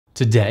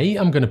Today,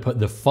 I'm going to put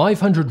the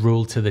 500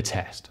 rule to the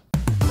test.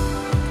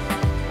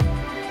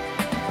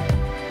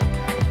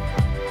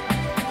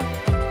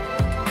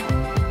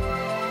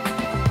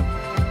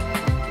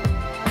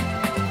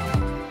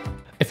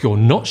 If you're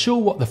not sure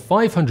what the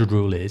 500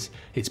 rule is,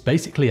 it's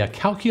basically a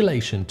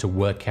calculation to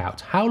work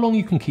out how long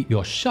you can keep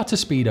your shutter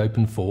speed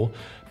open for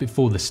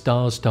before the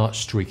stars start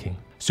streaking.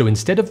 So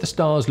instead of the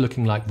stars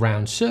looking like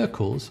round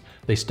circles,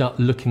 they start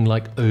looking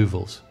like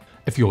ovals.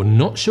 If you're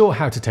not sure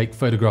how to take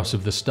photographs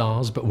of the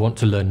stars but want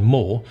to learn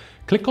more,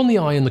 click on the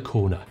eye in the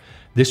corner.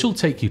 This will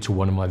take you to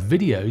one of my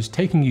videos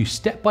taking you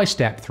step by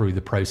step through the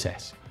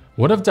process.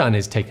 What I've done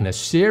is taken a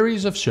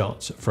series of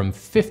shots from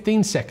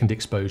 15-second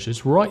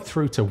exposures right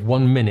through to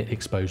 1-minute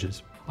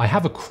exposures. I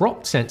have a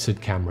cropped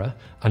sensored camera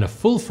and a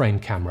full frame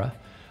camera,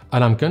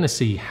 and I'm going to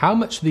see how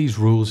much these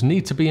rules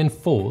need to be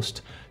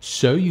enforced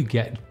so you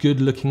get good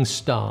looking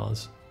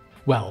stars.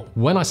 Well,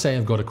 when I say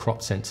I've got a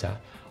crop sensor,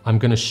 I'm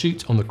going to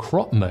shoot on the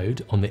crop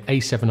mode on the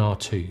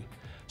A7R II.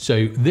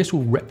 So this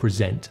will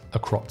represent a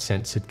cropped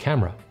sensored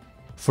camera.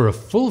 For a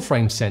full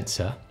frame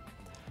sensor,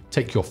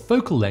 take your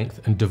focal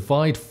length and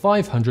divide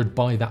 500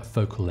 by that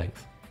focal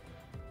length.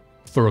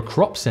 For a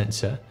crop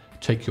sensor,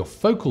 take your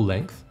focal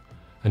length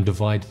and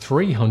divide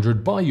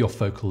 300 by your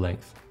focal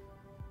length.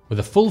 With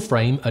a full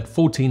frame at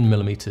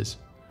 14mm,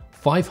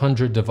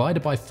 500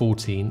 divided by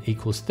 14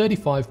 equals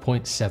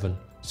 35.7.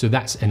 So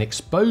that's an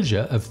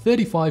exposure of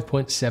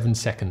 35.7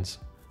 seconds.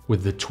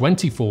 With the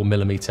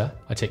 24mm,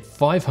 I take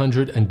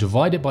 500 and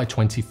divide it by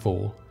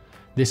 24.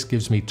 This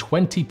gives me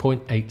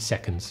 20.8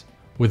 seconds.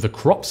 With the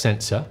crop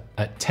sensor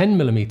at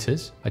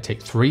 10mm, I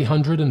take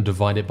 300 and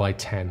divide it by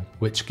 10,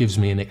 which gives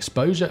me an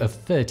exposure of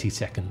 30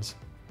 seconds.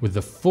 With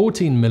the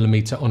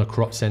 14mm on a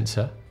crop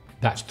sensor,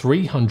 that's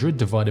 300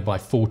 divided by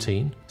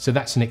 14, so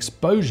that's an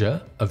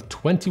exposure of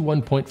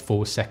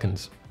 21.4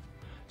 seconds.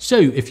 So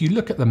if you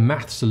look at the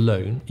maths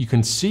alone, you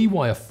can see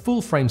why a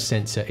full frame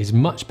sensor is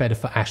much better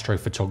for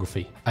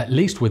astrophotography, at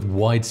least with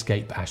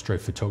widescape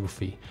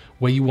astrophotography,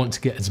 where you want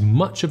to get as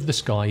much of the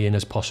sky in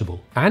as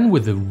possible. And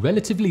with the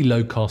relatively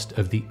low cost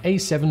of the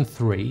A7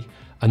 III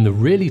and the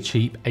really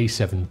cheap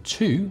A7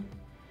 II,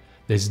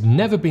 there's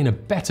never been a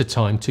better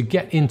time to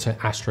get into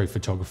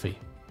astrophotography.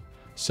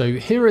 So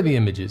here are the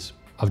images.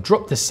 I've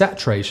dropped the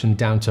saturation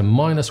down to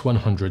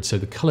 -100 so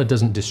the color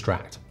doesn't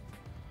distract.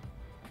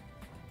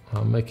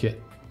 I'll make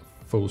it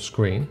full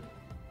screen.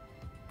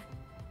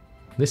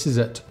 This is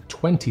at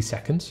 20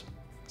 seconds,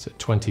 it's at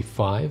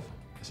 25,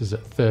 this is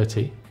at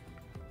 30,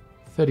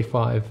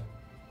 35,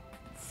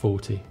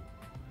 40.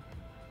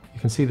 You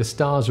can see the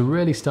stars are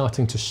really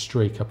starting to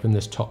streak up in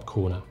this top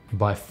corner.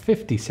 By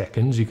 50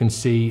 seconds, you can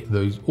see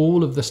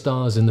all of the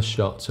stars in the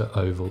shots are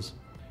ovals.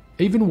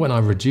 Even when I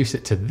reduce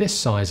it to this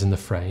size in the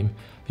frame,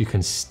 you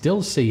can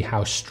still see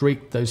how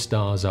streaked those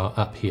stars are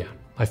up here.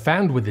 I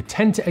found with the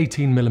 10 to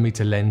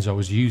 18mm lens I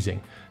was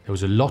using, there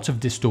was a lot of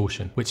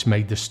distortion, which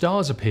made the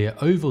stars appear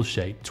oval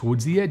shaped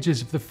towards the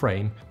edges of the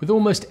frame with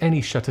almost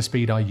any shutter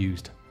speed I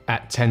used.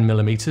 At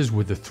 10mm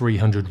with the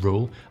 300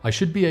 rule, I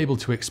should be able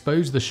to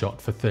expose the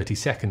shot for 30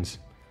 seconds.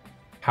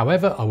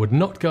 However, I would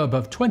not go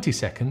above 20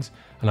 seconds,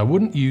 and I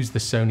wouldn't use the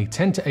Sony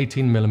 10 to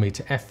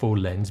 18mm f4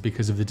 lens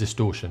because of the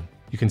distortion.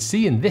 You can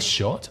see in this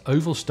shot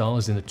oval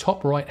stars in the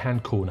top right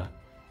hand corner.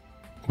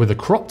 With a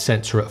cropped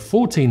sensor at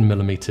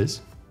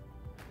 14mm,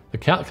 the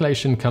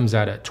calculation comes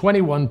out at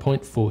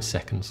 21.4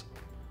 seconds.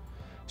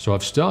 So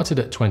I've started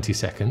at 20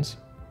 seconds,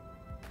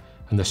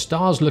 and the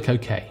stars look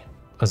okay.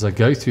 As I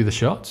go through the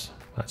shots,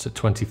 that's at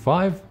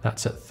 25,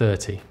 that's at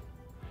 30.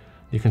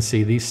 You can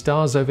see these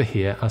stars over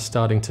here are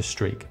starting to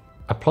streak.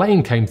 A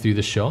plane came through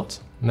the shot,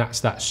 and that's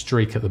that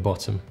streak at the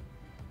bottom.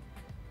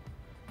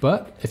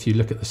 But if you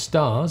look at the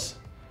stars,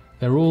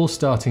 they're all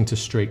starting to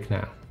streak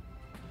now.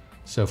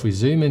 So if we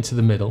zoom into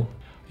the middle,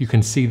 you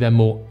can see they're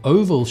more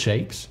oval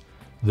shapes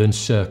than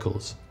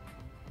circles.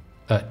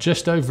 At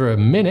just over a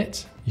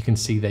minute, you can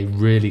see they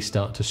really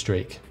start to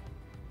streak.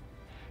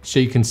 So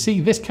you can see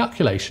this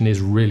calculation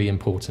is really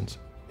important.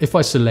 If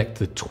I select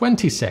the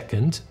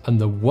 20-second and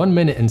the 1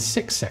 minute and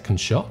 6 second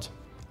shot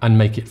and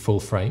make it full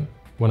frame,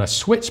 when I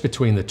switch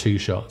between the two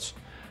shots,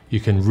 you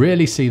can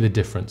really see the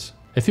difference.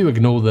 If you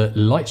ignore the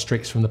light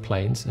streaks from the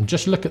planes and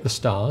just look at the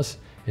stars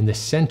in this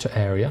center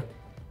area,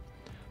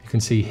 you can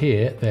see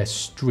here they're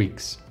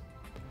streaks.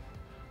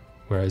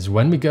 Whereas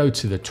when we go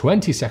to the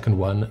 20-second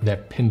one,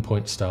 they're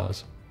pinpoint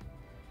stars.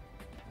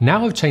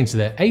 Now I've changed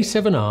the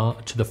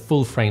A7R to the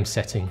full frame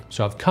setting,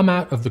 so I've come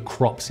out of the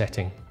crop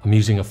setting. I'm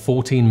using a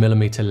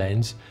 14mm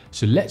lens,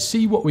 so let's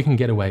see what we can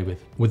get away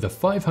with. With the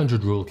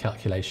 500 rule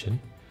calculation,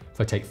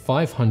 if I take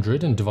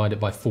 500 and divide it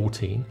by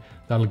 14,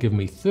 that'll give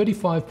me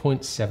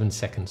 35.7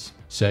 seconds.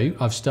 So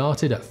I've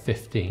started at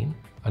 15,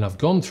 and I've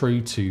gone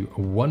through to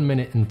 1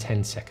 minute and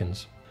 10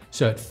 seconds.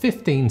 So at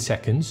 15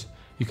 seconds,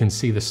 you can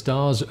see the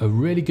stars are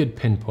really good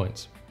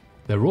pinpoints.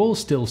 They're all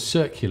still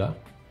circular,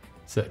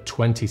 so at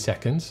 20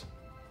 seconds,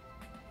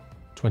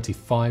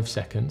 25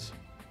 seconds,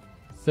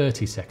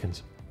 30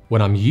 seconds.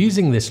 When I'm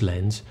using this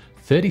lens,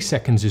 30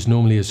 seconds is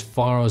normally as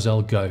far as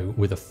I'll go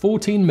with a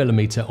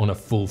 14mm on a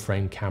full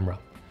frame camera.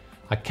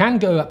 I can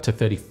go up to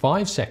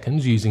 35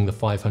 seconds using the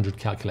 500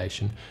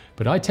 calculation,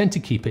 but I tend to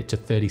keep it to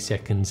 30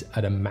 seconds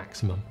at a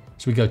maximum.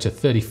 So we go to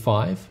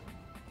 35,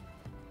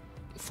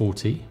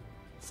 40,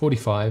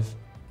 45,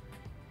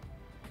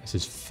 this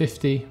is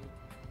 50,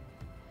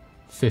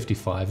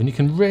 55, and you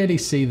can really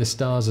see the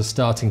stars are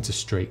starting to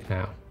streak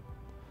now.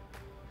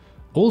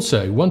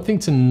 Also, one thing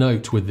to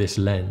note with this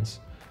lens,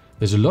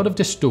 there's a lot of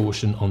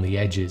distortion on the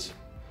edges.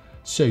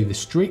 So the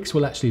streaks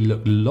will actually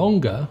look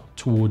longer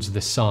towards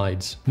the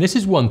sides. This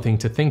is one thing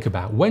to think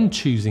about when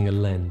choosing a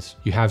lens.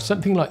 You have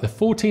something like the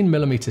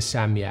 14mm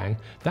Samyang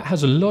that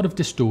has a lot of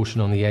distortion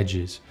on the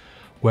edges.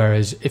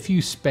 Whereas if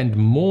you spend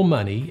more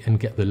money and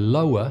get the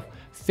lower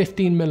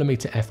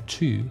 15mm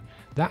f2,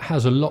 that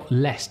has a lot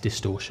less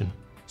distortion.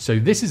 So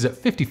this is at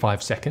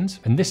 55 seconds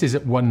and this is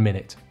at 1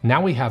 minute.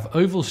 Now we have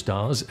oval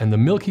stars and the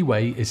Milky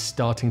Way is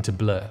starting to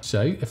blur.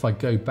 So if I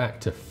go back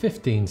to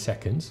 15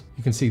 seconds,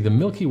 you can see the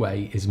Milky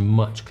Way is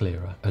much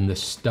clearer and the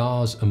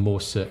stars are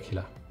more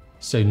circular.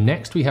 So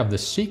next we have the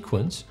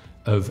sequence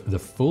of the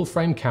full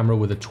frame camera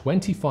with a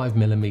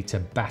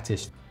 25mm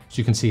Batis. So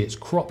you can see it's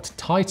cropped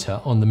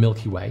tighter on the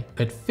Milky Way.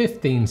 At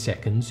 15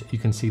 seconds, you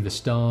can see the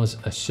stars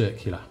are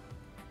circular.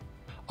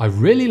 I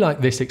really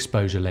like this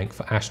exposure length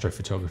for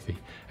astrophotography,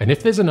 and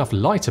if there's enough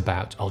light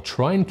about, I'll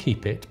try and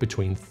keep it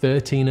between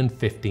 13 and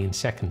 15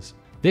 seconds.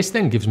 This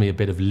then gives me a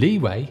bit of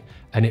leeway,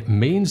 and it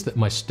means that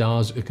my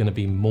stars are going to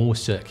be more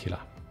circular.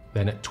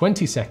 Then at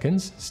 20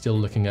 seconds, still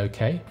looking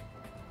okay.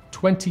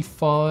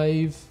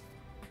 25,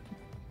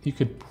 you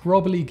could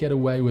probably get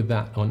away with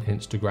that on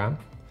Instagram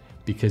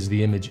because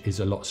the image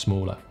is a lot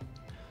smaller.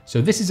 So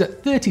this is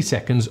at 30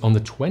 seconds on the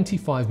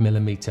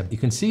 25mm. You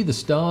can see the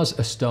stars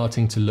are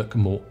starting to look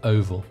more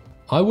oval.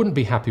 I wouldn't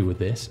be happy with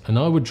this and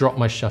I would drop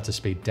my shutter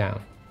speed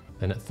down.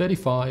 Then at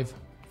 35,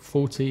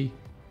 40,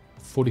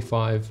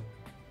 45,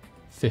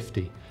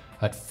 50.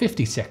 At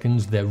 50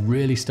 seconds, they're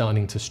really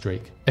starting to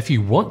streak. If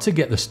you want to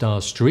get the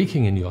stars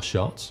streaking in your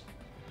shots,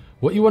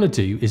 what you want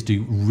to do is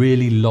do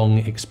really long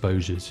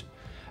exposures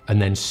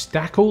and then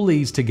stack all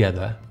these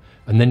together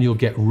and then you'll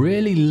get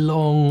really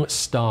long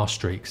star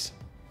streaks.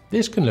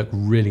 This can look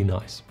really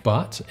nice,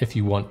 but if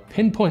you want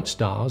pinpoint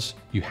stars,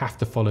 you have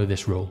to follow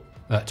this rule.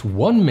 At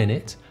 1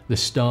 minute, the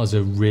stars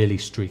are really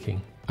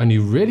streaking, and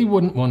you really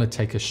wouldn't want to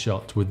take a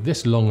shot with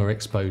this longer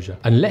exposure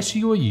unless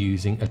you are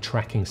using a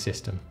tracking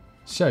system.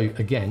 So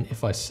again,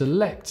 if I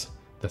select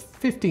the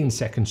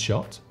 15-second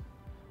shot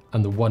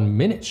and the 1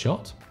 minute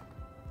shot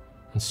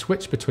and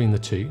switch between the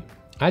two,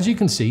 as you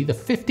can see, the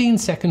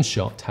 15-second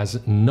shot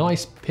has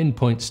nice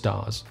pinpoint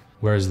stars,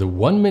 whereas the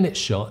 1 minute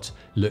shot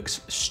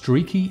looks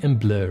streaky and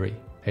blurry.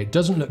 It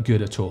doesn't look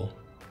good at all.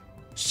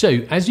 So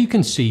as you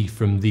can see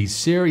from these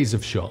series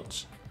of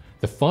shots,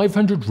 the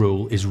 500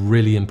 rule is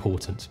really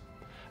important.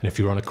 And if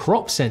you're on a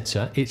crop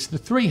sensor, it's the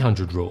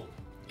 300 rule.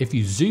 If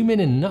you zoom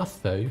in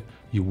enough though,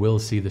 you will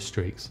see the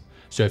streaks.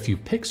 So if you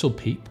pixel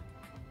peep,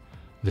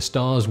 the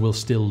stars will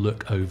still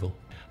look oval.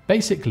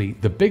 Basically,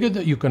 the bigger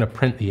that you're going to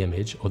print the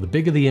image, or the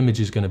bigger the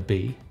image is going to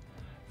be,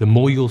 the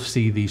more you'll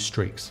see these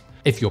streaks.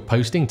 If you're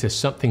posting to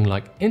something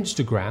like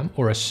Instagram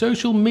or a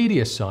social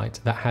media site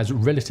that has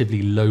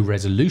relatively low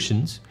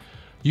resolutions,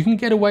 you can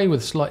get away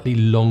with slightly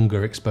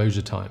longer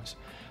exposure times.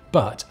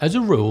 But as a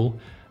rule,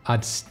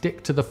 I'd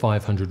stick to the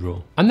 500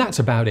 rule. And that's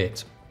about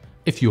it.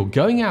 If you're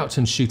going out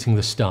and shooting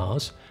the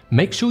stars,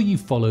 make sure you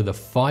follow the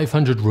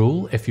 500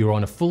 rule if you're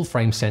on a full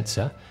frame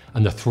sensor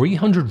and the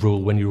 300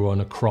 rule when you're on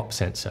a crop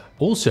sensor.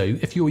 Also,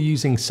 if you're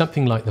using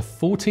something like the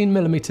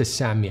 14mm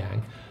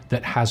Samyang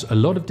that has a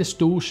lot of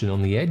distortion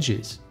on the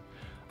edges,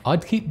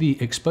 I'd keep the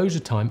exposure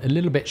time a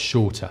little bit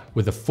shorter.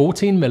 With the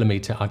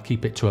 14mm, I'd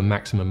keep it to a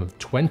maximum of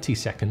 20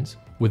 seconds.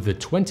 With the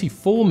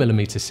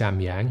 24mm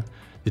Samyang,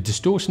 the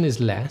distortion is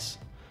less,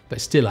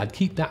 but still I'd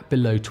keep that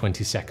below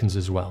 20 seconds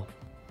as well.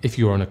 If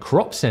you're on a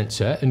crop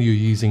sensor and you're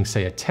using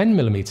say a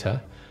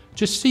 10mm,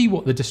 just see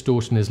what the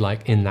distortion is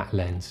like in that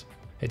lens.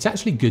 It's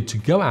actually good to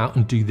go out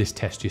and do this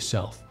test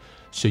yourself,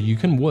 so you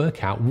can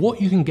work out what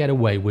you can get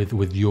away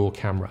with your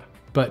camera.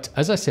 But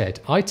as I said,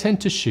 I tend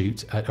to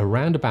shoot at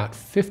around about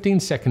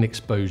 15-second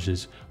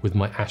exposures with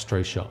my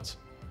astro shots.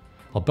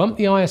 I'll bump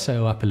the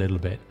ISO up a little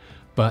bit,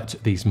 but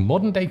these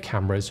modern day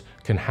cameras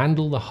can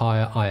handle the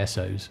higher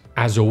ISOs.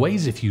 As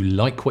always, if you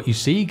like what you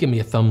see, give me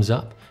a thumbs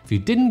up. If you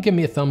didn't, give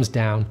me a thumbs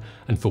down.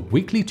 And for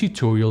weekly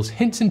tutorials,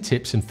 hints and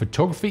tips in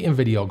photography and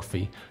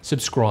videography,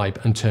 subscribe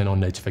and turn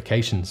on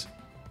notifications.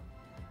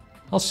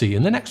 I'll see you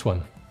in the next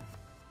one.